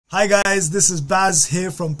Hi guys, this is Baz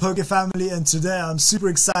here from Poke Family, and today I'm super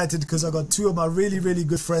excited because I got two of my really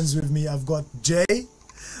good friends with me. I've got Jay,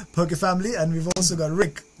 Poke Family, and we've also got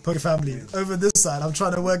Rik, Poke Family. Over this side, I'm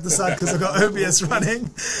trying to work this side because I've got OBS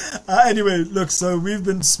running. Anyway, look, so we've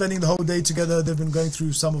been spending the whole day together. They've been going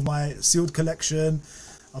through some of my sealed collection,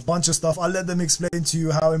 a bunch of stuff. I'll let them explain to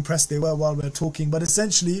you how impressed they were while we're talking, but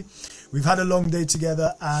essentially we've had a long day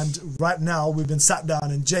together, and right now we've been sat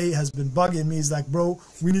down and Jay has been bugging me. He's like, bro,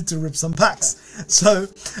 we need to rip some packs. So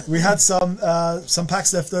we had some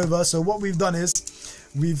packs left over. So what we've done is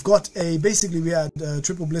we've got basically we had a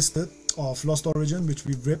triple blister of Lost Origin, which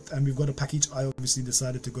we've ripped, and we've got a pack each. I obviously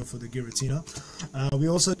decided to go for the Giratina. We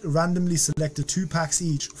also randomly selected 2 packs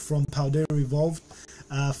each from Paldea Evolved,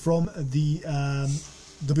 from the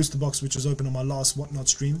booster box, which was open on my last Whatnot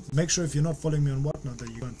stream. Make sure if you're not following me on Whatnot that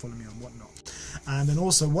you go and follow me on Whatnot. And then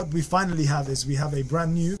also what we finally have is we have a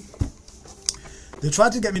brand new, they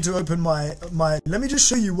tried to get me to open my let me just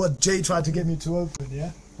show you what Jay tried to get me to open.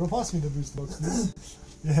 Yeah, bro, pass me the booster box, please.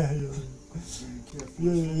 Yeah.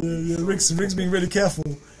 Rick's being really careful.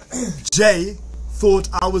 Jay thought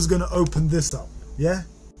I was gonna open this up. Yeah,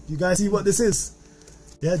 you guys see what this is?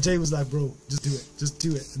 Yeah, Jay was like, bro, just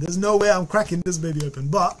do it. There's no way I'm cracking this baby open,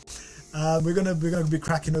 but we're gonna be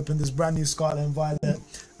cracking open this brand new Scarlet and Violet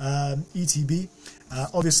ETB,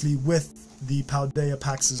 obviously with the Paldea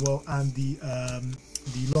packs as well, and the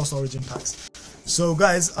Lost Origin packs. So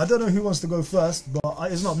guys, I don't know who wants to go first, but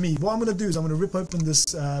it's not me. What I'm gonna do is I'm gonna rip open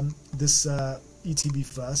this ETB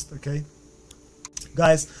first, okay?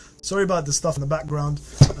 Guys, sorry about the stuff in the background,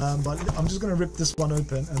 but I'm just going to rip this one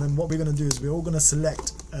open, and then what we're going to do is we're all going to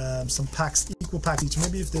select some packs, equal packs each.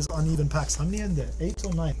 Maybe if there's uneven packs, how many in there? 8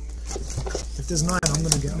 or 9? If there's 9,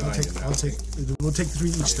 we'll take 3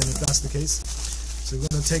 each then, if that's the case. So we're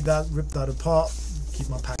going to take that, rip that apart, keep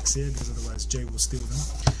my packs here because otherwise Jay will steal them,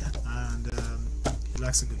 and he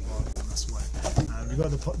likes a good bargain, that's why. We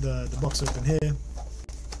got the box open here.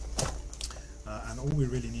 And all we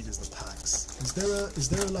really need is the packs. Is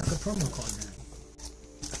there like a promo card here?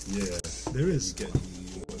 Yeah, there is. You get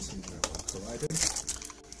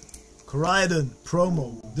Koraidon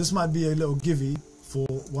promo. This might be a little givey for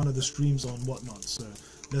one of the streams on Whatnot. So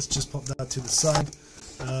let's just pop that to the side.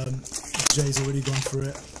 Jay's already gone for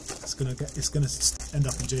it. It's gonna end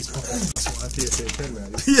up in Jay's pocket. That's what I feel. PSA 10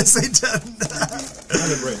 now.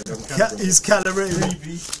 PSA 10. He's calibrated.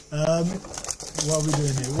 What are we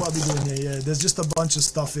doing here? Yeah, there's just a bunch of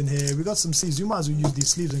stuff in here. We got some sleeves. We might as well use these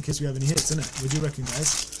sleeves in case we have any hits, innit? What do you reckon,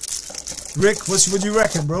 guys? Rick, what do you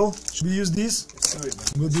reckon, bro? Should we use these?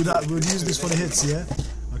 We'll do that. We'll use this for the hits, yeah?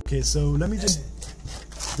 Okay, so let me just...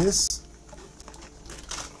 This...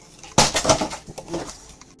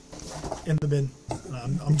 in the bin.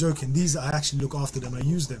 I'm joking. These, I actually look after them. I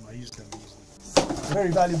use them. Very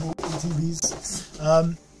valuable ETBs.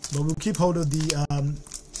 But we'll keep hold of the...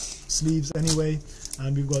 sleeves anyway,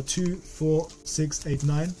 and we've got 2, 4, 6, 8,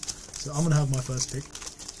 9. So I'm gonna have my first pick.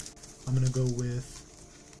 I'm gonna go with,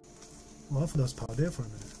 well, I thought that was Paldea for a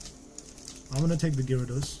minute. I'm gonna take the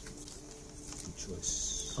Gyarados. Good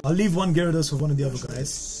choice. I'll leave one Gyarados for one of the other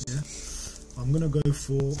guys. Yeah. I'm gonna go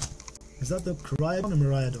for, is that the Koraidon or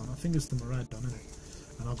Miraidon? I think it's the Miraidon, isn't it?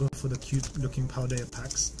 And I'll go for the cute looking Paldea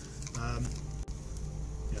packs. Yeah,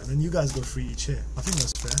 and then you guys go 3 each here. I think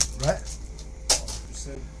that's fair, right?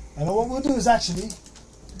 And what we'll do is actually,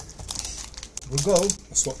 we'll go.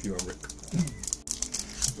 I'll swap you on Rick.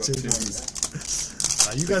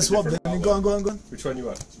 You guys swap then. Go on. Which one you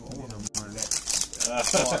want? That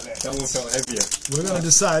one felt heavier. We're going to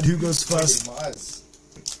decide who goes first.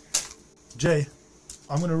 Jay,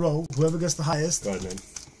 I'm going to roll. Whoever gets the highest. Go on, then.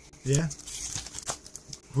 Yeah.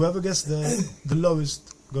 Whoever gets the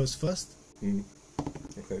lowest goes first.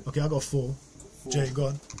 Okay, I got 4. Jay, go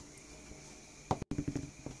on.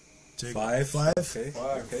 5. Okay.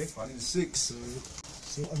 I need 6. So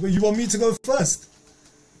you want me to go first?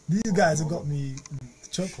 These guys have got me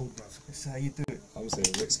chokehold, bruv. That's how you do it. I'm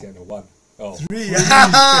saying Rick's getting a 1. Oh. 3.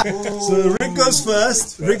 So Rick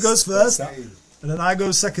goes first. And then I go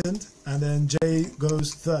second, and then Jay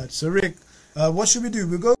goes third. So Rick, what should we do?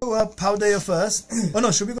 We go Paldea first. Oh no,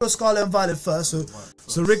 should we go Scarlet and Violet first?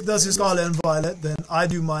 So Rick does his Scarlet and Violet, then I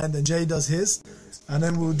do mine, then Jay does his, and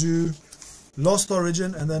then we'll do Lost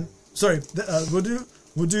Origin, and then we'll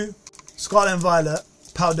do Scarlet and Violet,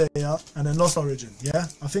 Paldea, and then Lost Origin. Yeah,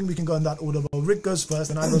 I think we can go in that order. But Rick goes first,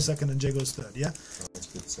 and I go second, and Jay goes third. Yeah.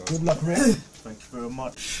 Good luck, Rick. Thank you very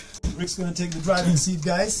much. Rick's gonna take the driving seat,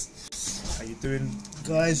 guys. How you doing,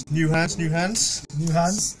 guys? New hands.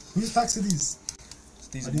 Whose packs are these?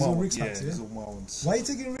 These are all my Rick's ones. packs, Yeah, these are all my ones. Why are you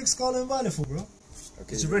taking Rick's Scarlet and Violet for, bro?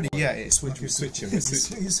 Okay, It's already, yeah, it's We're switching. He's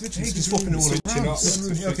switching. He's just swapping it all Switching around. up.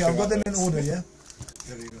 Switching Okay, I've got them up. in order, yeah?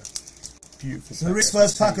 There you go. Beautiful. So Rick's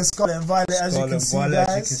first pack of Scarlet and Violet, as you can see, Violet,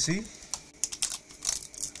 guys. as you can see.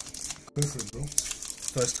 Go for it, bro.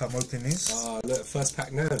 First time opening this. Oh, look, first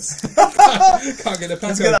pack nerves. Can't get the pack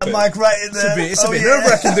Let's get that open. mic right in there. It's a bit yeah.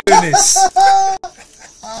 nerve-wracking doing this.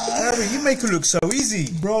 Harry, you make it look so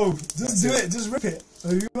easy. Bro, just do it. Just rip it.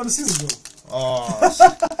 Oh, you want to see this, bro?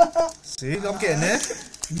 Oh, see, I'm getting there.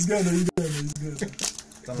 He's good, though. He's good. He's good.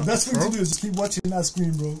 The best thing to do is just keep watching that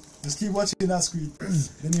screen, bro. Just keep watching that screen.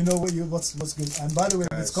 Then you know what's good. And by the way,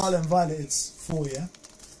 with Scarlet and Violet, it's 4, yeah?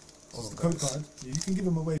 It's the code card. Yeah, you can give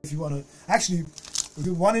them away if you want to. Actually,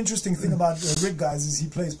 one interesting thing about Rick, guys, is he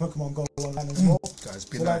plays Pokemon Go online as well. Guys,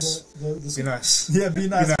 be So, nice. Like, Be nice. Yeah, be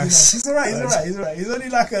nice. Be nice. He's alright. He's only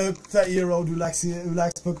like a 30-year-old who likes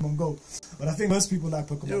Pokemon Go. But I think most people like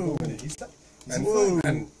Pokemon Go. Really.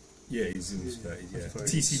 And yeah, he's in his 30s. Yeah,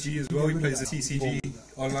 TCG as well. He plays a TCG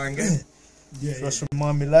online game. Yeah. Just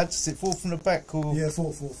remind me, lads. Is it 4 from the back or? Yeah,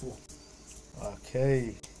 4.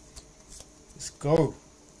 Okay. Let's go.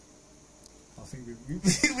 I think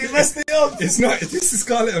we messed it up. It's not. This is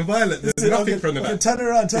Scarlet and Violet. There's nothing from the back. Turn it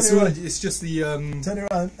around. It's just the Turn it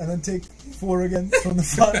around and then take 4 again from the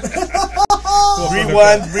front.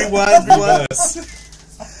 Rewind. reverse.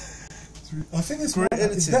 I think it's 1.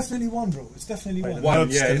 It's definitely 1, bro. It's definitely 1. One,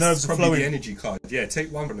 nerves- yeah, the it's nerves are probably flowing. the energy card. Yeah, take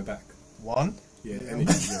 1 from the back. 1. Yeah,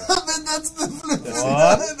 energy. Yeah, That's the flip.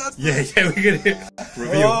 yeah, we're gonna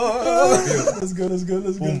reveal. Let's go.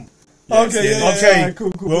 Boom. Yes, Okay, yeah, Okay. Alright,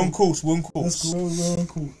 cool. We're on course. That's cool. We're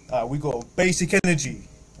cool. We got basic energy.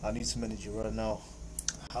 I need some energy right now.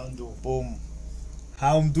 Houndour. Boom.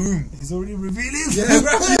 Houndoom. He's already revealing. Yeah,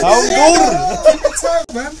 bro. Houndour. Keep it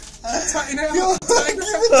tight, man. Tighten it up.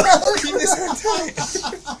 Keep this hand tight.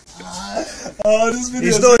 Oh, this video.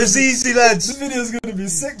 It's not as easy, lads. This video is gonna be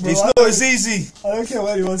sick, bro. It's not as easy. I don't care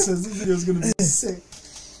what anyone says. This video is gonna be sick.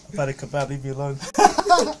 I've had a kebab. Leave me alone.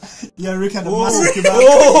 Yeah, Rick had a massive kebab.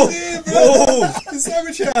 It's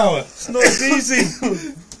amateur hour. It's not as easy.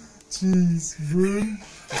 Jeez, vroom.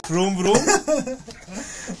 Vroom.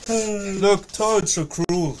 Look, Toad's so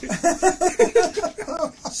cruel.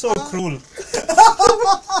 So cruel.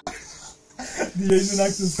 The Asian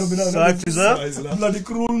accent's coming out. Actors up. Bloody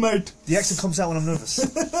cruel, mate. The accent comes out when I'm nervous.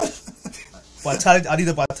 Vitality. I need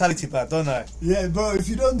a vitality band, don't I? Yeah, bro, if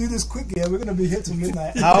you don't do this quick, yeah, we're gonna be here till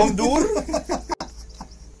midnight. Houndour.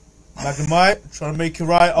 Magnemite. Trying to make it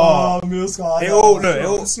right. Oh, Milscar.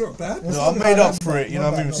 It's not bad. No, I made up for it, you know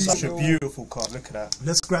what I mean? Not bad. Such a beautiful card, look at that.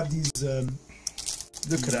 Let's grab these.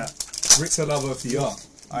 Look at that. Rick's a lover of the art.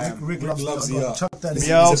 Rick loves the art. Chuck that in.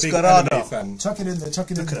 Meow. He's a big Scarada. anime fan. Chuck it in there.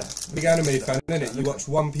 Look at that. Big anime fan, isn't it? You watch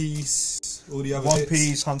One Piece, all the other One bits.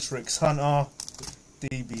 Piece, Hunter x Hunter,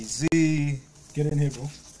 DBZ. Get in here, bro.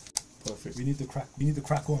 Perfect. We need to crack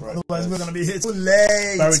on. Right, Otherwise, guys. we're gonna be here too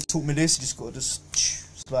late. Barry taught me this, you just gotta just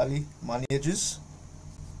slightly mind the edges.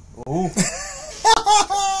 Oh.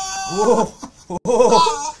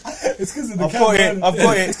 It's because of the I've camera. got it, I've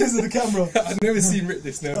got it. It's because of the camera. I've never seen Rick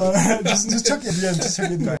this nervous. Just chuck it at the end. Just chuck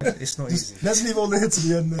it in there. It's not easy. Let's leave all the hits at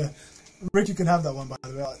the end there. Rick, you can have that one, by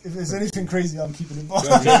the way. If there's anything crazy, I'm keeping it.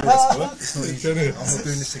 Generous, bro. It's not easy. I'm not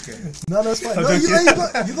doing this again. No, that's fine. No,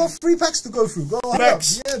 you got 3 packs to go through. Go on.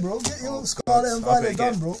 Packs. Yeah, bro. Get your Scarlet and Violet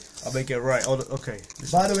done, bro. I'll make it right. Okay.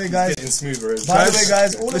 By the way, guys. Getting smoother.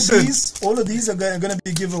 All of these are going to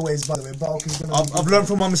be giveaways. By the way, Bulk is going to. I've learned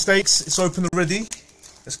from my mistakes. It's open already.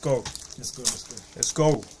 Let's go. Let's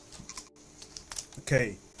go.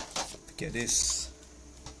 Okay. Get this.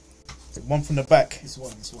 One from the back. This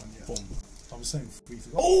one, yeah. Boom. I was saying 3.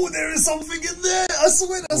 Oh, there is something in there. I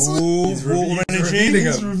saw it. Ooh, He's water energy.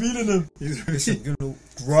 He's revealing them. He's This is a good little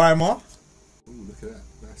Grimer. Ooh, look at that.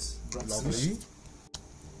 Nice. Lovely.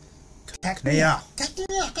 Cacnea.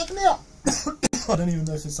 I don't even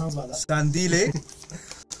know if it sounds like that. Standile.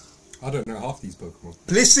 I don't know half these Pokemon.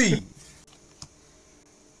 Blissey.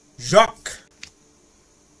 Jacques.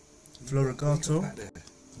 Florigato. Back there.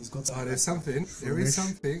 He's got Oh, there's something. There is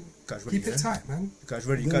something. Guys ready? Keep it tight, man. You guys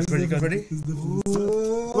ready? You guys ready? You guys ready?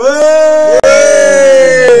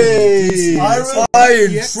 Hey!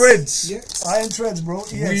 Iron Yes. Threads. Yes. Iron Treads, bro.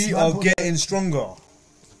 EX. We are getting stronger.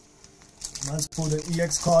 Man's pulled an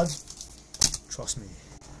EX card. Trust me.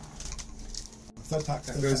 Third pack.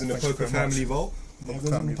 That goes in the Poké Family Vault. Yeah, goes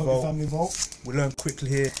in the Poké Family Vault. We learn quickly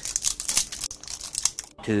here.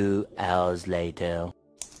 2 hours later.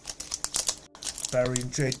 Barry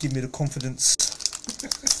and Jade, give me the confidence.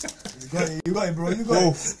 You got it, bro. You got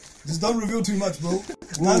it. Just don't reveal too much, bro.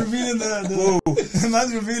 Not revealing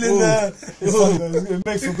man's revealing it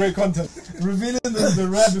makes for great content. Revealing the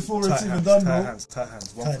rare before it's even done, bro. Tight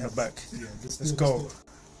hands. One from the back. Yeah, let's go.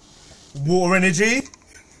 Water energy.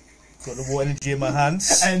 Got the water energy in my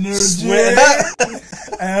hands. Energy.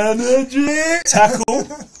 Energy. Tackle.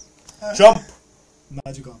 Jump.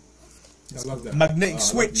 Magical. I love that. Magnetic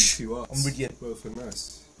switch. I'm with you. Both are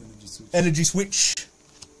nice. Energy switch.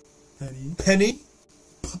 Penny. Penny.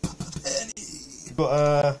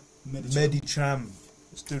 Got Medicham.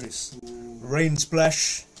 Let's do this. Ooh. Rain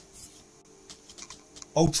splash.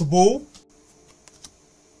 Ultra ball.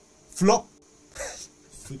 Flop.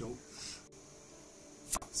 Fiddle.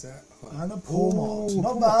 And a Pokémon.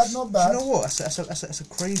 Not bad, not bad. Do you know what? That's a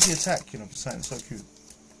crazy attack, you know, for something so cute.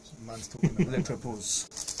 Man's talking Electro balls.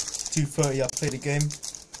 2:30, I played the game.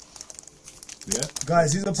 Yeah.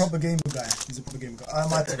 Guys, he's a proper gamer guy. He's a proper gamer guy. I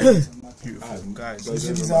might Beautiful, guys. Goes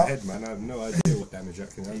over my head, man. I have no idea what damage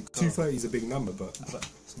that can have. 230 is a big number, but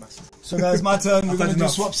it's massive. So, guys, my turn. We're going to do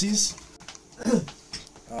swapsies.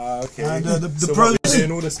 Okay. And the so pros.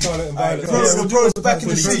 Doing all the Scarlet and Violet. The pros back in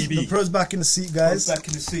the seat. The pros back in the seat, guys. Back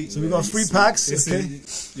in the seat. So we got 3 packs. Okay.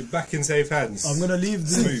 You're back in safe hands. I'm gonna leave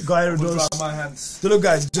the Gyarados. My hands. So look,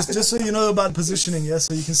 guys, just so you know about positioning, yeah.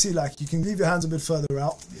 So you can see, like, you can leave your hands a bit further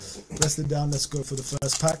out. Rest it down. Let's go for the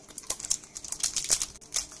first pack.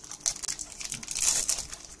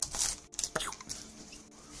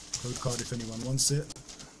 Code card if anyone wants it.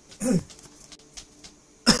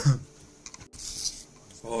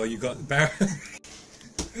 Oh, you got Barry.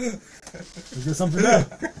 Is there something there?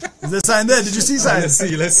 Is there something there? Did you see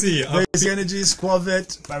something? Let's see. Basic Energy,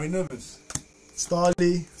 Squavit, Barry Nervous,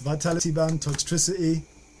 Starly, Vitality Band, Toxtricity,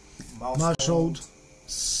 Marshold,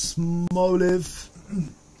 Smoliv,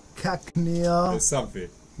 Cacnea. There's something.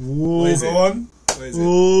 Whoa. What is it? What is it?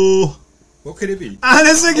 Ooh. What could it be? And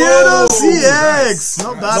it's a Gyarados CX! Nice.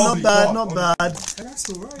 Not bad, not bad. That's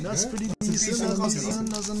alright. That's pretty decent.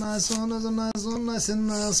 That's a nice one. That's a nice one. Nice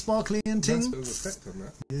and sparkly and ting. Nice bit of effect on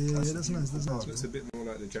that. Yeah, that's nice. That's nice. It's a bit more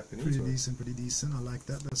like the Japanese Pretty one. decent, pretty decent. I like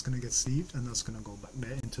that. That's gonna get sleeved and that's gonna go back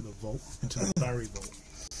there into the vault, into the Barry vault.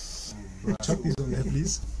 Chuck these on there,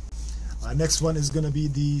 please. Next one is gonna be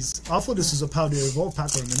these. I thought this was a Powder Evolve pack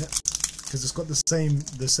for a minute because it's got the same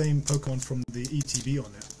Pokemon from the ETB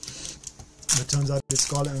on it. It turns out it's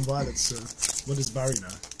Scarlet and Violet, so what is Barry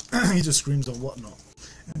now? He just screams on whatnot.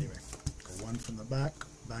 Anyway, go one from the back,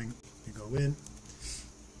 bang, you go in,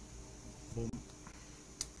 boom.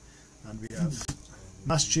 And we have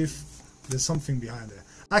Mischief. There's something behind there.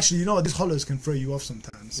 Actually, you know what? These hollows can throw you off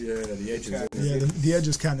sometimes. Yeah, the edges. Yeah, the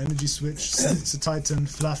edges can. Energy Switch, it's a Titan,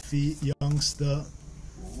 Fluffy, Youngster,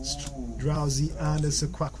 Drowsy, and it's a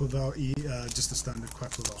Quackleval E, just a standard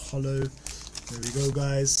Quackleval hollow. There we go,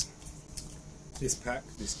 guys. This pack,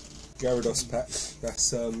 this Gyarados pack, that's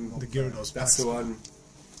the Gyarados pack. That's the one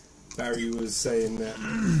Barry was saying that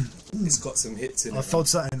it's got some hits in it. I felt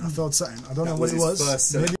something. I don't know what it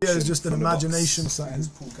was. Maybe it was just an imagination something.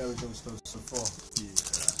 Gyarados so far. Yeah.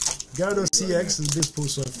 Gyarados CX is this pull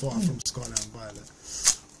so far from Scarlet and Violet.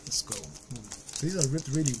 Let's go. These are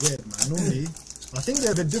really weird, man. Normally, I think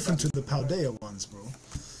they're a bit different to the Paldea ones, bro.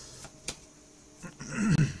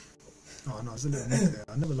 Oh no, there's a little nick there.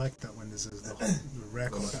 I never liked that when there's the rare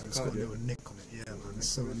card and it's got a little nick on it. Yeah, man, it's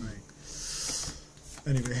so annoying.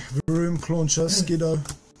 Anyway, Varoom, Clauncher, Skiddo,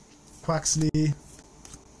 Quaxley,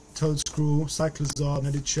 Toadscrew, Cyclozar,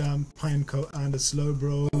 Medicham, Pinecoat, and a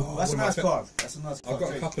Slowbro. Oh, that's a nice card. That's a nice card. I've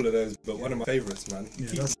got a couple of those, but one of my favourites, man. Yeah,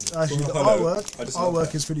 that's actually the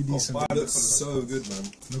artwork is pretty decent. It looks so good, man.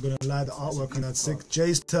 Not gonna lie, the artwork on that sick.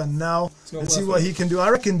 Jay's turn now. Let's see what he can do. I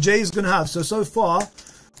reckon Jay's gonna have. So far,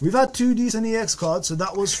 we've had 2 decent EX cards. So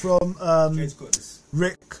that was from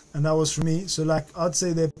Rik, and that was from me. So like, I'd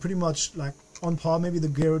say they're pretty much like on par. Maybe the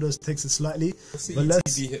Gyarados takes it slightly. What's the but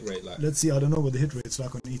ETB hit rate like? Let's see. I don't know what the hit rate's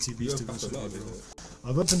like on ETBs. To be honest with you, bro.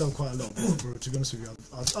 I've opened up quite a lot, bro. To be honest with you,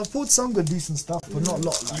 I've pulled some good, decent stuff, but not a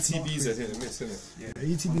lot. Like, ETBs are hit and miss, isn't it?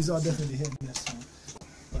 Yeah, ETBs are definitely hit and miss.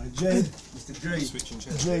 Right, Jade. Mr. J. Switching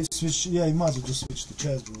chairs. Jade switch. Yeah, you might as well just switch the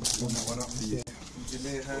chairs, bro. One up for you.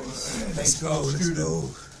 Engineer hands. Let's go.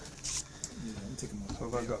 Yeah, I'm taking my.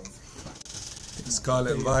 What have I got?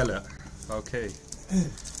 Scarlet and Violet. Okay.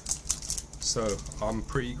 So, I'm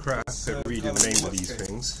pretty crap at reading the names of these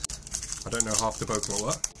things. I don't know half the Pokemon.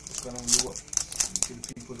 What? What's going on with your what? Give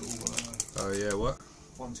people little, Oh yeah, what?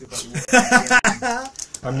 1, 2 about your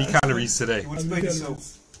How many calories today? You want to explain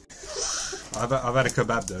yourself? I've had a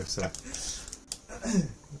kebab though, so.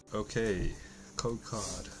 Okay, code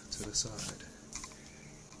card to the side.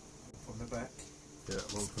 From the back. Yeah,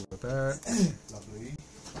 one from the back. Lovely.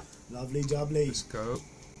 Lovely jubbly. Let's go.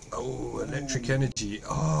 Oh, electric energy.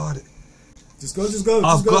 Oh, just go, just go.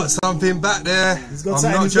 I've just go. got something back there. I'm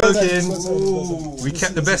not joking. We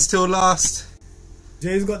kept the best till last.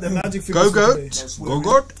 Jay's got the magic figures. Go goat. Go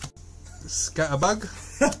goat. Scatterbug.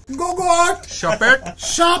 Go goat. Shop it.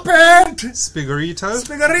 Shop it. Spiggerito.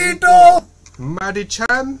 Spiggerito.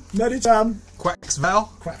 Maddy-chan. Maddy-chan. Quackswell.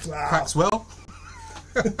 Quackswell.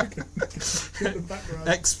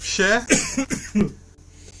 X-share.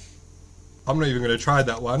 I'm not even going to try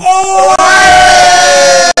that one. Oh!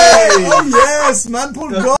 Oh yes, man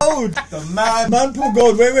pulled gold. The man pulled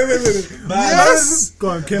gold. Wait. Yes. Go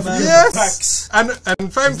on, careful. Yes. And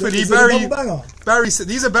thankfully Barry said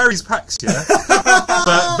these are Barry's packs, yeah.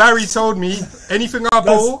 But Barry told me anything I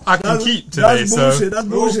pull I can keep today. That's bullshit. That's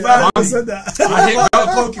bullshit. I said that.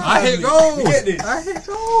 I hit gold. I hit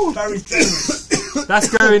gold. Barry's generous. That's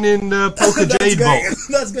going in the Poker Jade vault.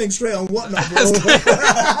 That's going straight on whatnot, bro.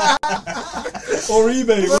 Or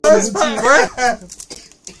eBay.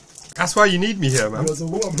 That's why you need me here, man. So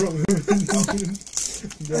what, bro?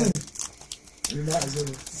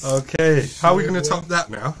 Okay, how are we going to top that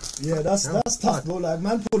now? Yeah, that's tough, bro. Like,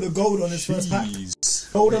 man pulled a gold on his first pack.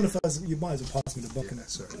 Gold on the first. You might as well pass me the bucket.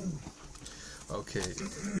 Sorry. Okay,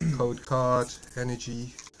 code card,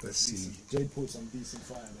 energy. Let's see. Jade pulled some decent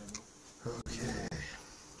fire there, bro. Okay.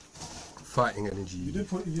 Fighting energy. You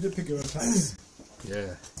did pick your own packs.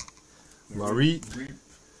 Yeah. Marie.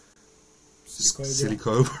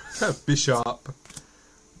 Silico. Bishop.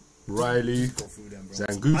 Riley.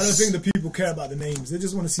 Zangoose. I don't think the people care about the names. They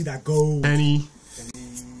just want to see that gold. Penny.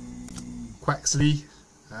 Quaxley.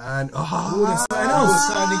 And there's something else.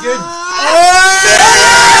 Sign again.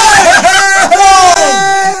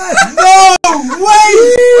 No way!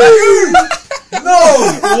 No!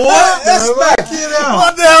 What? That's back here now.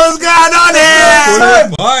 What the hell's going on here?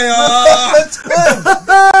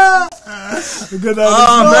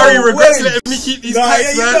 Barry regrets letting me keep these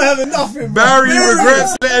packs, you man. don't have nothing, Barry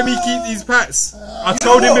regrets letting me keep these packs. I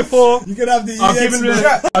told him before. You can have the I'll give him the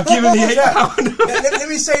 £8. Let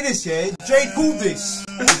me say this, yeah. Jade pulled this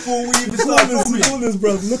before we even started this,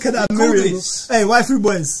 bro. Look at that mirror. Hey, waifu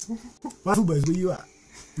boys. Waifu boys, where you at?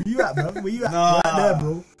 Where you at, bro? Where you at? Nah. Right there,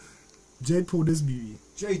 bro. Jade pulled this beauty.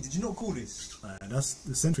 Jade, did you not call this? That's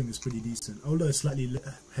the centering is pretty decent, although it's slightly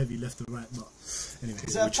heavy left and right. But anyway,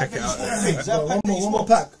 we'll check it out. One more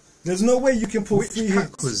pack. There's no way you can pull Which 3 pack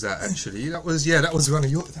hits. was that actually? That was one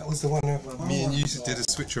of your. That was the one me and you did a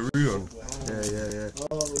switcheroo on. Yeah.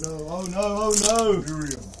 Oh no!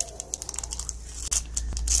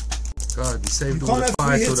 God, you saved all the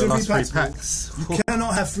fire till the last 3 packs. You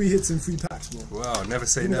cannot have 3 hits in 3 packs, bro. Wow, never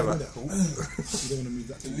say never. You don't want to move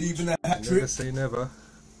that. Leaving that hat Never trick. say never.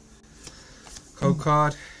 Code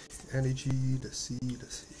card, energy. Let's see.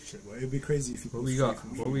 Shit, well, it'd be crazy if you. What we got?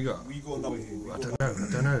 We got another here. I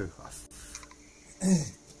don't know.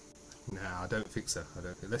 Nah, I don't think so.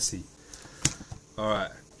 Let's see.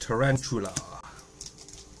 Alright. Tarantula.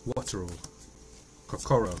 Waterall.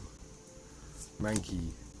 Kokoro.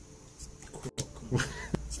 Mankey.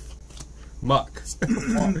 Muck.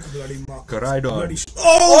 Bloody Mark. Koraidon. What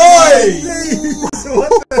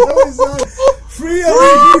the hell is that? 3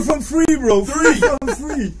 from 3, bro. 3 from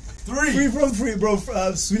 3. 3 from 3, bro.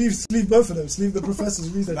 Sleeve both of them. Sleeve the professor's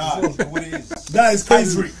research as well. What it is. That is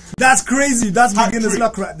crazy. That's crazy. That's beginner's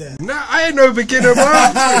luck right there. Nah, I ain't no beginner, bro.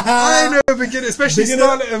 I ain't no beginner, especially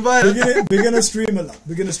Scarlet and Violet. Beginner streamer luck.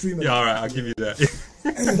 Beginner streamer luck. Yeah, alright, I'll give you that.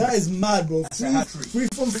 That is mad, bro. 3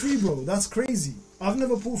 from 3, bro. That's crazy. I've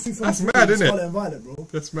never pulled 3 from 3. That's mad, isn't it? Scarlet and Violet, bro.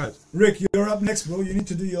 That's mad. Rick, you're up next, bro. You need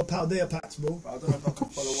to do your Paldea packs, bro. I don't know if I can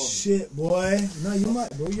follow on. Shit, boy. No, you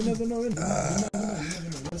might, bro. You never know, innit? You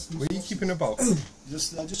never know. What are you keeping about?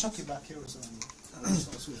 Just chuck it back here or something.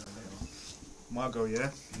 My go,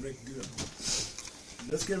 yeah? Rick, good.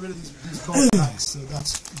 Let's get rid of these gold packs. So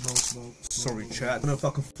that's bro. Sorry, chat. I don't know if I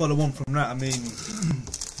can follow on from that. I mean,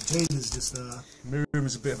 Jade is just Miriam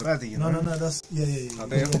is a bit of a baddie, you know? No, that's yeah.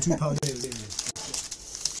 Paldea? 2 Paldeas.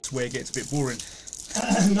 That's where it gets a bit boring.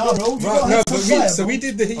 No, bro. Right, no, we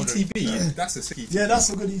did the ETB. That's a sick ETB. Yeah, that's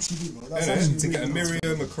a good ETB, bro. That's actually to really get a nice.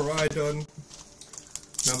 Miriam, a Koraidon,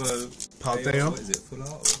 another Paldea. What is it? Full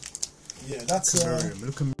art? Yeah, that's Miriam.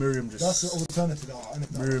 Look at Miriam just. that's the alternative art.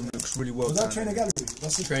 Miriam looks really well Was that done. Trainer Gallery?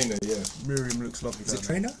 That's the Trainer, yeah. Miriam looks lovely. Is it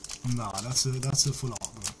Trainer? Nah, that's a full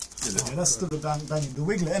art, bro. Is it? Yeah, that's still the banging. The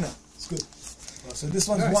Wiggler, innit? It's good. So this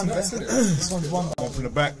one's Nice, one. nice, there. isn't it? This one's one. One from the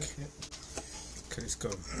back. Okay, let's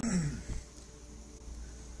go.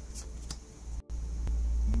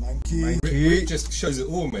 Monkey. Rick just shows it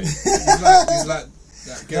all, mate. He's like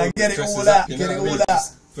that girl. Yeah, get it dresses all up, out, you get know it what I mean? all out.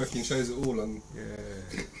 Just fucking shows it all on. Yeah.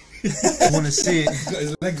 They want to see it. He's got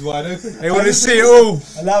his legs wide open. They want to see it all.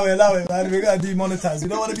 Allow it, man. We gotta demonetize. You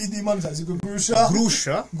don't want to be demonetized. You go Grusha.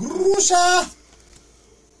 Grusha.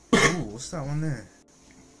 Ooh, what's that one there?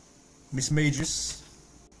 Miss Majors.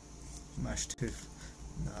 Smash tooth.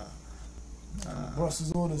 Nah.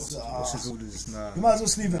 Boss's orders. Boss's orders. Nah. You might as well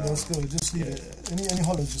sleeve it though. Still, just leave it. Any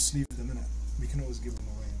hollows, just leave them in it. We can always give them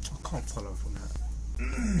away. I can't follow from that.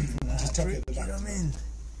 Just chuck it at the back. You know what I mean?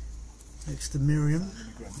 Next to Miriam. Let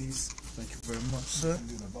me grab these. Thank you very much, sir.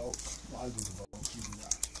 Do the bulk. I'll do the bulk. You do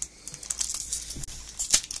that.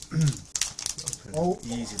 Oh,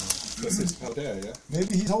 Easy now. What's this? Oh, there, yeah?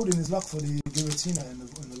 maybe he's holding his luck for the Giratina in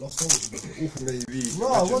the Lost Origin. Maybe. Bro,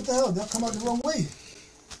 what the hell? They'll come out the wrong way.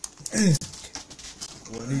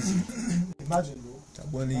 Wasn't easy. Imagine, bro. That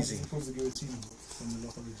wasn't easy. He pulls the Giratina, bro, from the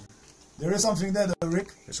Lost Origin. There is something there, though,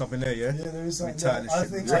 Rick. There's something there, yeah? Yeah, there is something tighten there. I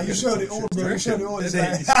this shit. think you showed it all, bro. You showed it all. It's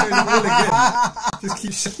like, He's showing it all again. Just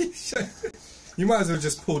keep showing. You might as well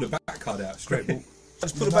just pull the back card out straight.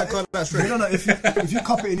 Just put the back card out straight. no, if you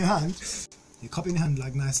cup it in your hand, you cup it in your hand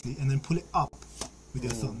like nicely, and then pull it up with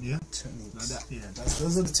your thumb, yeah? Techniques. Like that, yeah.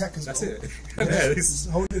 Those are the checkers, That's bro. it. Yeah, this is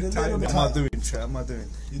Hold it a little bit What am I tight. doing, chat? What am I doing?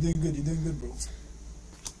 You're doing good, bro.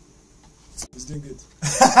 He's doing good.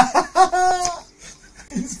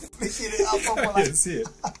 He's flicking it up. I can see it.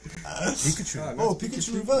 Pikachu. Oh,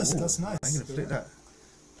 Pikachu reverse. That's nice. I'm going to flip that.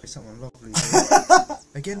 Play something lovely.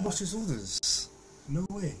 Again, boss's orders. No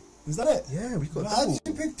way. Is that it? Yeah, we got How double. did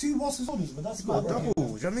you pick two boss's orders? But that's Got bad. double. Do you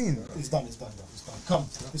know what I mean? It's done. Come,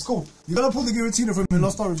 it's cool. You gotta pull the Giratina from the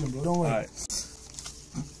Lost Origin, bro. Don't worry. Alright.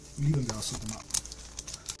 Leave them there. I'll sort them out.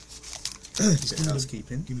 Just give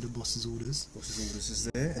housekeeping. Give me the boss's orders. Boss's orders is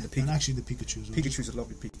there. And the And Pikachu. actually the Pikachu as well. Pikachu's a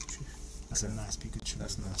lovely Pikachu. That's a nice Pikachu.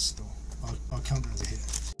 That's nice. Still. I'll count that as a hit.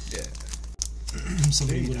 Yeah.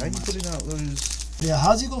 Somebody Dude, would how you have putting out those? Yeah,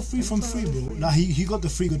 how's he got free from free, bro? Nah, he got the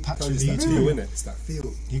free good packs from It's the that feel, ETB. innit? It's that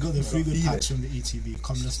feel. He got the free good feel packs it. from the ETB.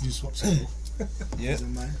 Come, let's do swaps, bro. Yeah.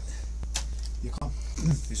 Doesn't mind. You come.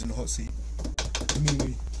 Who's in the hot seat?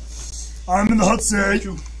 Me. I'm in the hot seat.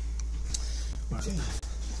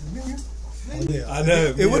 Oh, yeah. I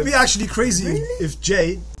know. It would be actually crazy if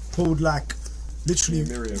Jay pulled like literally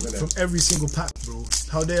Miriam, innit? from every single pack, bro.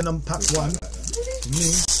 How they number pack one.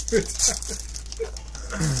 Me.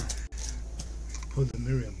 Pull the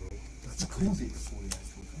Miriam, bro. That's cool.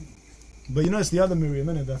 But you know it's the other Miriam,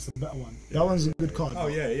 innit? That's the better one. That one's a good card. Oh,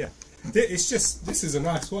 yeah. It's just, this is a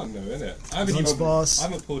nice one, though, isn't it? I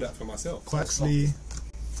haven't pulled that for myself. Quaxley.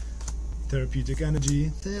 Therapeutic Energy.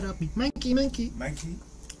 Therapy. Mankey.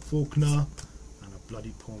 Faulkner. And a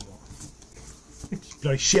bloody Palmer.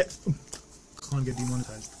 Bloody shit. Can't get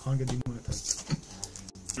demonetized.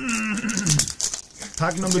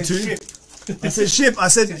 Pack number 2. I said ship. I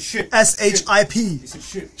said SHIP.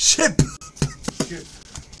 Ship.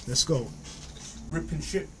 Let's go. Rip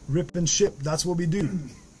and ship. That's what we do.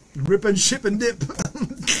 Rip and ship and dip.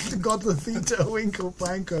 Got the Theta, Winkle,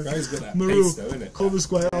 Panko, Guy's got that Maru, pace, though, innit? Cobra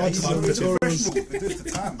Square, Artisan, Victorious.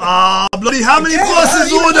 Time. Bloody how many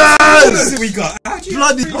boss's orders? We got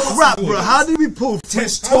Bloody crap, bro. How did we pull?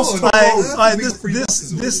 Testosterone.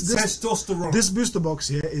 This booster box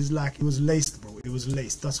here is like, it was laced, bro. It was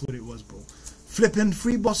laced. That's what it was, bro. Flipping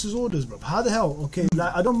free boss's orders, bro. How the hell? Okay,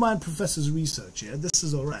 like, I don't mind Professor's research, yeah? This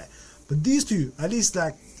is alright. But these two, at least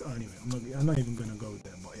like, anyway, I'm not even gonna go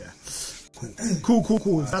there, but yeah. Cool.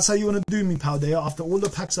 If that's how you wanna do me, pal, there. After all the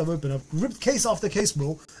packs I've opened, I've ripped case after case,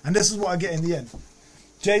 bro. And this is what I get in the end.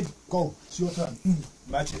 Jade, go. It's your turn.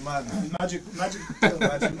 Magic man. Magic man.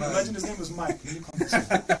 Imagine his name was Mike.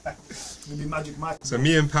 It'll be Magic Mike. So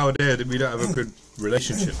me and Pal there, we don't have a good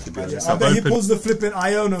relationship, to be honest. I bet he pulls the flipping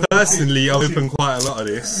Iono. Personally, I've opened quite a lot of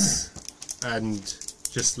this, and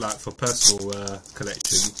just like for personal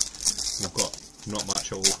collection, I've got not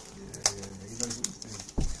much at all.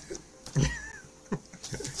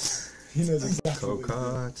 He knows exactly Cold what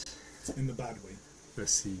card. he's doing. In the bad way.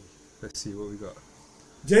 Let's see what we got.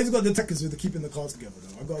 Jay's got the techniques with the keeping the cards together,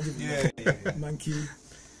 though. I gotta give you Yeah. Monkey,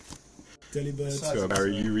 Delibird, So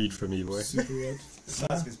Barry, you read for me, boy. Super Rod. The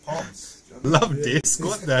size of his palms. Love disc.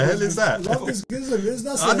 What the hell is that? Love this gizzard.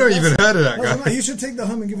 I don't even heard of that guy. You should take the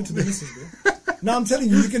hum and give it to the missus, bro. No, I'm telling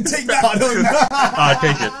you, you can take that. I'll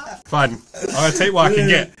take it. Fine. I'll take what I can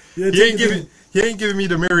get. Yeah, He ain't giving me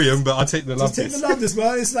the Miriam, but I'll take the love Just take disc. the love this,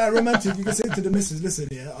 bro. It's like romantic. You can say to the missus, listen,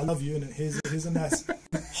 yeah, I love you, innit? Here's a nice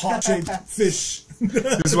heart-shaped fish.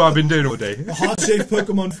 This is what I've been doing all day. A heart-shaped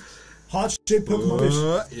Pokemon fish.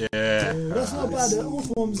 Yeah. That's not bad. All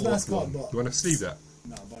forms nice card, but You want to sleeve that?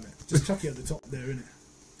 nah, bun it. Just chuck it at the top there, innit?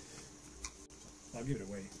 I'll give it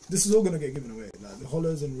away. This is all gonna get given away. Like the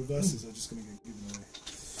hollows and reverses are just gonna get given away.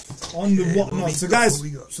 on the Whatnot. So guys,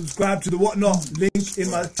 subscribe to the Whatnot. Link in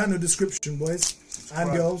my channel description, boys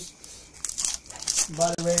and girls.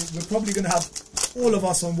 By the way, we're probably going to have all of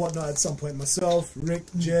us on Whatnot at some point. Myself, Rik,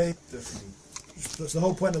 Jay. Definitely. That's the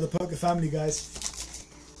whole point of the Poker family, guys.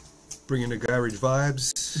 Bringing the garage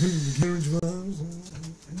vibes. Garage vibes.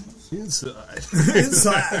 Inside.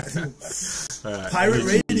 Inside. Pirate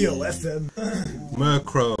Radio FM.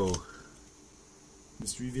 Murkrow.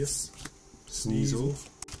 Mischievous. Sneasel.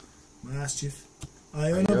 Mischief.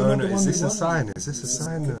 Iona. Is this a sign? Is this a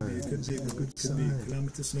sign? Could be a good sign.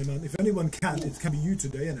 Calamitous Snowman. If anyone can, it can be you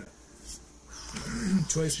today, innit?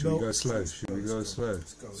 Choice Should belt. we go slow? Should we go slow?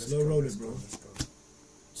 Slow roll it, bro.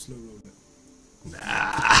 Slow roll it.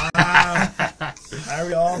 Nah.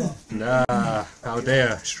 Harry Armour. Nah. How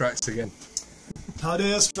dare strikes again. How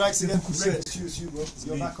dare strikes again. Rick, choose you, bro.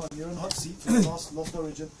 You're back on. You're on hot seat for the lost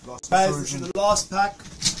origin. Guys, this is the last pack.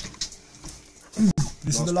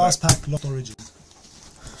 This is the last pack. Lost origin.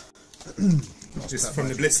 Just from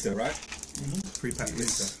the blister, right? 3-pack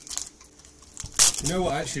blister. You know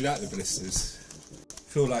what? I actually like the blisters.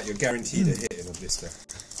 Feel like you're guaranteed a hit in a blister.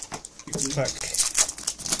 Pack.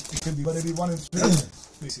 It could be, but it'd be 1 in 3,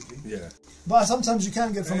 basically. Yeah. But sometimes you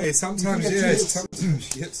can get from. Hey, sometimes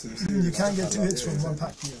sometimes you get some. You can get 2 hits from 1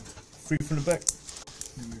 pack. Yeah. 3 from the back.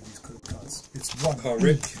 Remove these code cards. It's 1. Oh,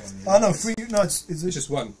 Rick. Oh no, 3. No, it's Just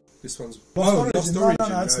 1. This one's. Lost Origin. Lost No, Origin.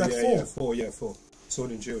 no, it's like 4. Yeah, 4. Yeah, 4.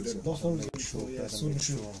 Sword and Shield, isn't it? Lost Origin. Yeah, Sword and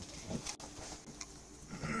Shield.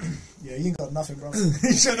 Yeah, you ain't got nothing, bro.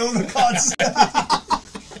 You showed all the cards.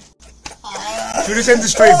 Should we just end the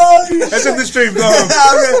stream? Let's end the stream, go.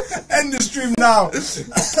 End the stream now.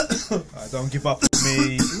 Don't give up on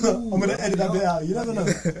me. I'm gonna edit that bit out. You never know.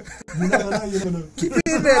 You never know. You never know. Keep it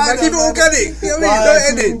in there, man. Keep it organic. You know what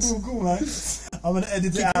I mean? Don't edit. Cool, man. I'm gonna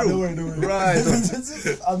edit it out. Don't worry. Right.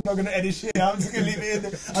 I'm not gonna edit shit. I'm just gonna leave it in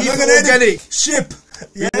there. I'm Keep not it gonna organic. edit ship.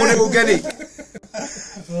 We want it organic.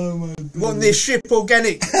 Oh my god. Want this ship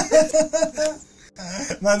organic.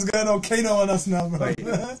 Man's going volcano on us now, bro.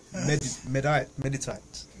 Meditate.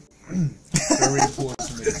 Very important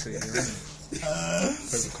to meditate.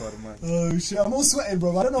 Favorite card of mine. Oh shit, I'm all sweating,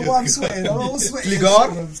 bro. I don't know why I'm sweating. I'm all sweating.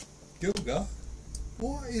 Gilgar.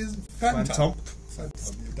 What is Phantom.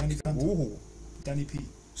 Danny Phantom. Ooh. Danny P.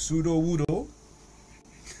 Pseudo Wudo.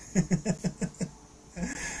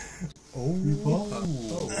 And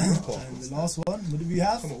the last one, what do we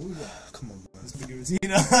have? Come on, man. That's the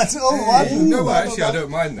Giratina. That's all one. No, actually, I don't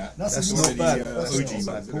mind that. That's not bad. That's OG not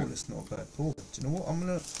bad bad. ball. It's not bad ball. Do you know what? I'm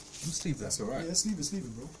gonna sleeve that. That's alright. Yeah, sleeve it,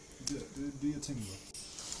 bro. Do your thing,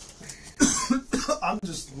 bro. I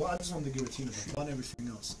just want the Giratina, bro. I want everything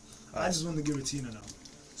else. I just want the Giratina now.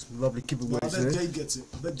 Some lovely giveaways I bet there. Jade gets it.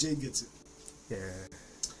 I bet Jade gets it. Yeah.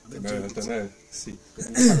 I don't know. See,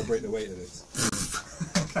 calibrate the weight of this.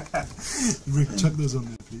 Rick, chuck those on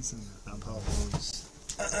there, please.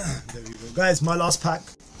 There we go. Guys, my last pack.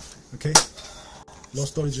 Okay.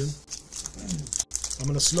 Lost Origin. I'm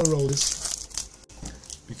going to slow roll this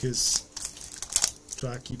because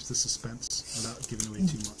try to keep the suspense without giving away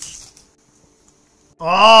too much.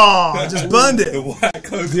 Oh, I just burned it.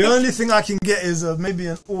 The only thing I can get is maybe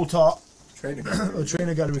an Altar. Trainer gallery. A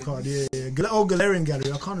trainer gallery card, yeah. Oh, Galarian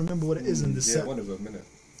gallery. I can't remember what it is in this set. Yeah, one of them, innit?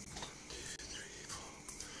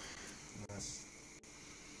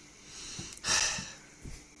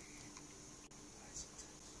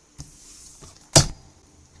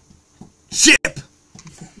 Ship!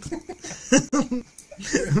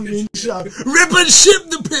 Rip and ship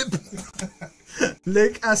the pip!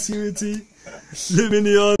 Lake Acuity,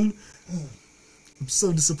 Luminion. I'm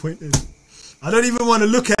so disappointed. I don't even want to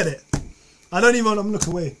look at it. I don't even want to look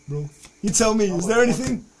away, bro. You tell me, is there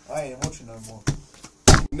anything? I ain't watching no more.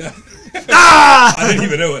 No. Ah! I didn't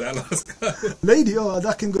even know what that last guy was. Lady, oh,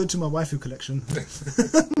 that can go to my waifu collection.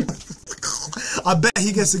 I bet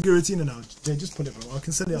he gets a Giratina now. Jay, just put it, bro. I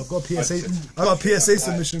can send it. I've got a PSA. I got a PSA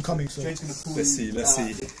submission coming. So. Jay's gonna pull Let's see. the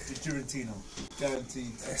Giratina.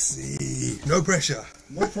 Guaranteed. Let's see. No pressure.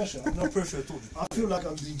 No pressure. No pressure at all. I feel like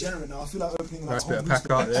I'm degenerate now. I feel like opening like Nice a bit whole of pack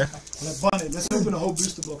booster art there. Like, Bunny, let's open a whole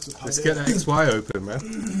booster box of Let's get that XY open, man.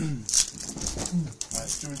 Alright,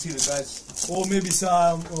 Giratina, guys. Or maybe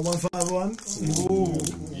some 151. Ooh.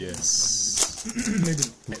 Yes. Maybe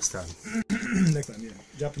not. Next time. Next time, yeah.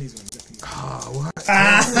 Japanese one. Ah, what?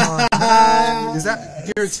 Is that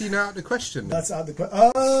Giratina out of the question? That's out the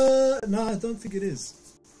question. No, I don't think it is.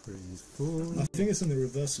 3, 4. I think it's in the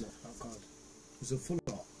reverse lot, that card. It's a full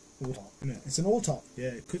art. All top, isn't it? It's an all top. Yeah,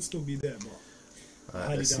 it could still be there, but I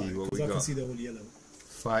highly Let's doubt see it, what we because I can got. see they're all yellow.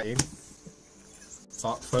 Fighting.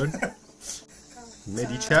 Art phone.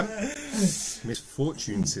 Medichamp.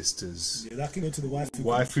 Misfortune Sisters. Yeah, that can go to the waifu.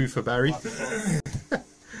 Waifu for Barry.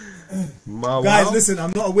 Guys, listen,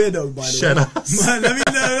 I'm not a weirdo, by the Shut way. up.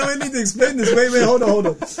 Let me need to explain this. Wait, hold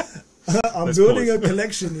on. I'm Let's building pause. a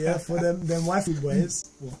collection here for them waifu boys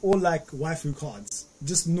with all like waifu cards,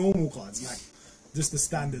 just normal cards, like just the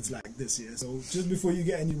standards like this. Yeah. So just before you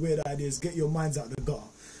get any weird ideas, get your minds out the gutter.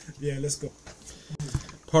 Yeah, let's go.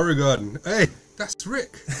 Porygarden. Hey, that's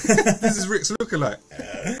Rick. This is Rick's lookalike.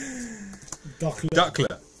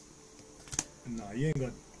 Duckler. Nah, you ain't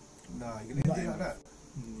got. Nah, you gonna do like that.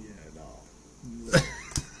 Yeah, nah.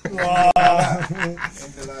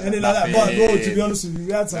 Anything like that. But bro, to be honest with you,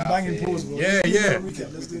 we had some banging pulls, bro. Yeah.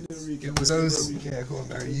 Let's do the recap. Yeah, go on,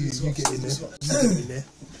 Barry. You get in there. You get in there.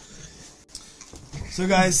 So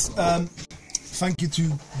guys, thank you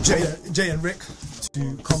to Jay and Rick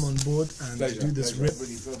to come on board and do this rip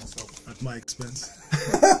at my expense.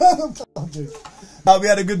 We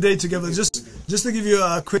had a good day together. Just to give you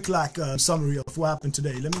a quick summary of what happened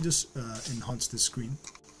today. Let me just enhance this screen.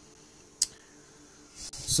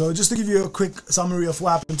 So just to give you a quick summary of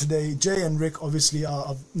what happened today, Jay and Rick obviously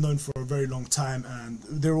I've known for a very long time, and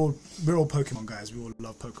we're all Pokemon guys. We all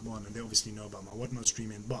love Pokemon, and they obviously know about my Whatnot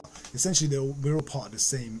streaming. But essentially, we're all part of the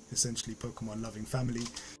same essentially Pokemon loving family.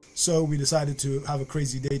 So we decided to have a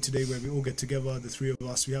crazy day today where we all get together, the three of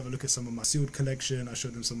us. We have a look at some of my sealed collection. I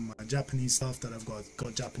showed them some of my Japanese stuff that I've got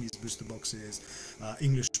Japanese booster boxes,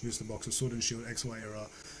 English booster boxes, Sword and Shield, XY era.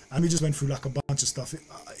 And we just went through like a bunch of stuff. It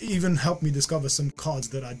even helped me discover some cards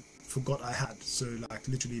that I forgot I had. So like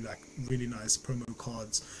literally like really nice promo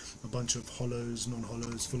cards, a bunch of hollows,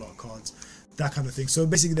 non-hollows, full art cards, that kind of thing. So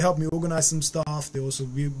basically they helped me organize some stuff.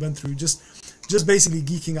 We went through just basically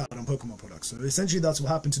geeking out on Pokemon products. So essentially that's what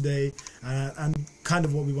happened today, and kind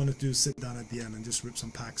of what we wanted to do is sit down at the end and just rip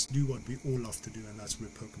some packs, do what we all love to do, and that's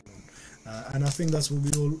rip Pokemon. And I think that's what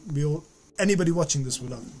we all anybody watching this will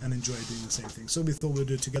love and enjoy doing the same thing. So we thought we'd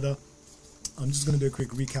do it together. I'm just going to do a quick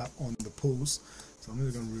recap on the pulls. So I'm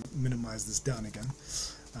just going to minimize this down again.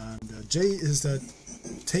 And Jay is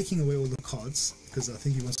taking away all the cards because I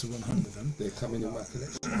think he wants to run home with them. They're coming in my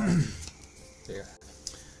collection. Yeah.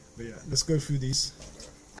 But yeah, let's go through these.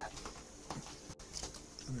 I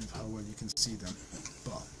don't know how well you can see them,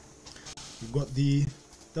 but we've got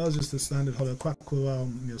that was just the standard hollow Quackquaw,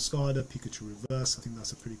 Meowscarada, Pikachu Reverse. I think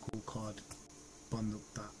that's a pretty cool card. Bundle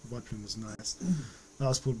that Whiteplume was nice. That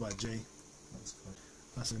was pulled by Jay.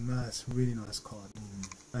 That's a nice, really nice card.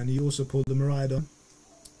 And he also pulled the Miraidon,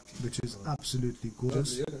 which is absolutely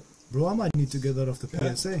gorgeous. Bro, I might need to get that off the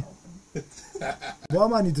PSA. Well, I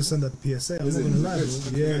might need to send that to PSA. I'm not gonna lie, bro.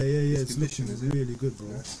 Yeah. It's looking really good, bro.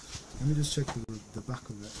 Let me just check the back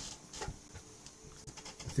of it.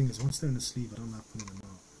 The thing is, once they're in the sleeve, I don't like pulling them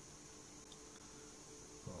out.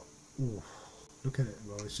 Ooh, look at it,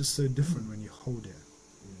 bro. It's just so different when you hold it. Do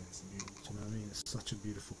you know what I mean? It's such a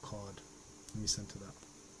beautiful card. Let me center that.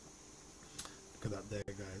 Look at that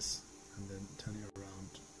there, guys. And then turn it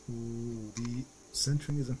around. Ooh, the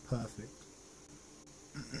centering isn't perfect.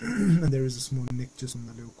 And there is a small nick just on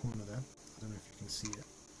that little corner there. I don't know if you can see it.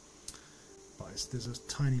 But there's a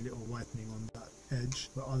tiny little whitening on that edge.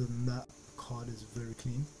 But other than that, the card is very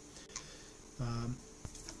clean.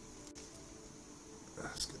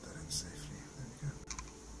 Let's get that in safely. There we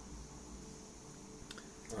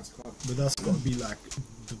go. Nice card. But that's got to be like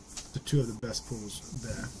the two of the best pulls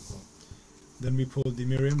there. Then we pulled the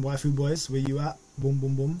Miriam, Waifu Boys, where you at? Boom,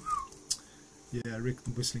 boom, boom. Yeah, Rick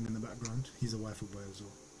whistling in the background. He's a Waifu Boy as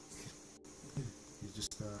well. He's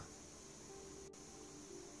just,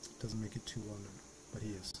 doesn't make it too well known, but he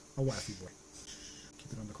is a Waifu Boy.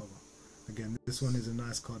 Keep it on the cover. Again, this one is a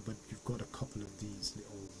nice card, but you've got a couple of these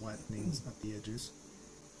little whitenings at the edges.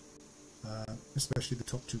 Especially the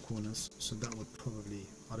top two corners, so that would probably,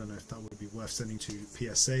 I don't know if that would be worth sending to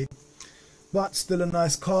PSA, but still a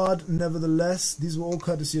nice card nevertheless. These were all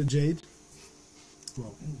courtesy of Jade.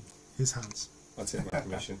 Well, his hands. I'll take my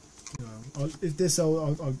commission. If they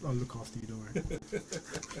sell, I'll look after you, don't worry.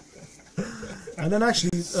 And then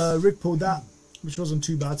actually Rick pulled that, which wasn't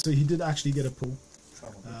too bad, so he did actually get a pull,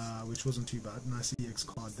 which wasn't too bad. Nice EX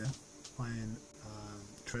card there. Iron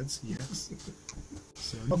Treads, EX.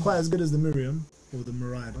 So not quite as good as the Miriam or the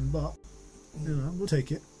Miraidon, but you know, we'll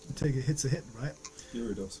take it. Hit's a hit, right?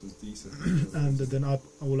 Gyarados was decent. And then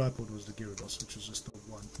all I pulled was the Gyarados, which was just the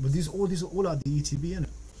one. But these are all at the ETB, innit?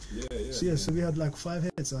 Yeah. So we had like 5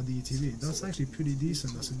 hits at the ETB. That's actually pretty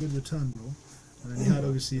decent. That's a good return, bro. And then you had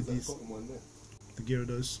obviously the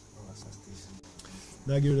Gyarados. Oh, that's decent.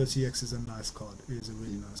 That Gyarados EX is a nice card. It is a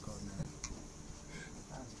really nice card, man.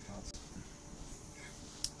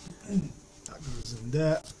 That goes in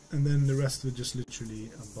there, and then the rest were just literally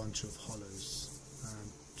a bunch of hollows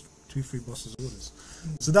and 2 free bosses orders.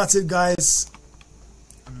 So that's it, guys.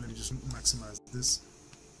 Let me just maximize this.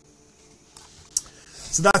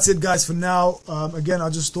 So that's it, guys, for now. Again, I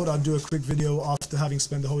just thought I'd do a quick video after having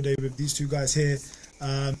spent the whole day with these two guys here.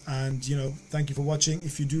 And, you know, thank you for watching.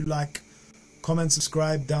 If you do like, comment,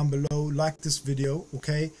 subscribe down below, like this video,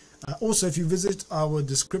 okay? Also, if you visit our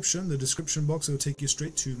description, the description box, it will take you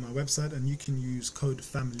straight to my website, and you can use code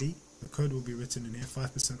FAMILY. The code will be written in here,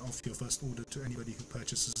 5% off your first order to anybody who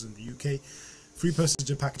purchases in the UK. Free postage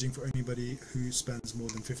and packaging for anybody who spends more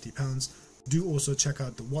than £50. Do also check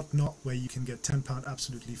out the Whatnot, where you can get £10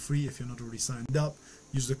 absolutely free if you're not already signed up.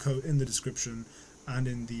 Use the code in the description and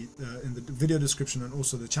in the video description, and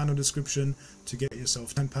also the channel description, to get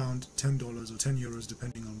yourself £10, $10 or €10,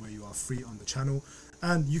 depending on where you are, free on the channel.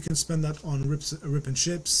 And you can spend that on rip and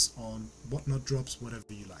ships, on Whatnot drops, whatever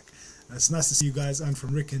you like. And it's nice to see you guys. And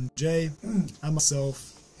from Rik and J and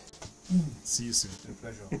myself, see you soon. It's a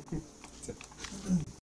pleasure.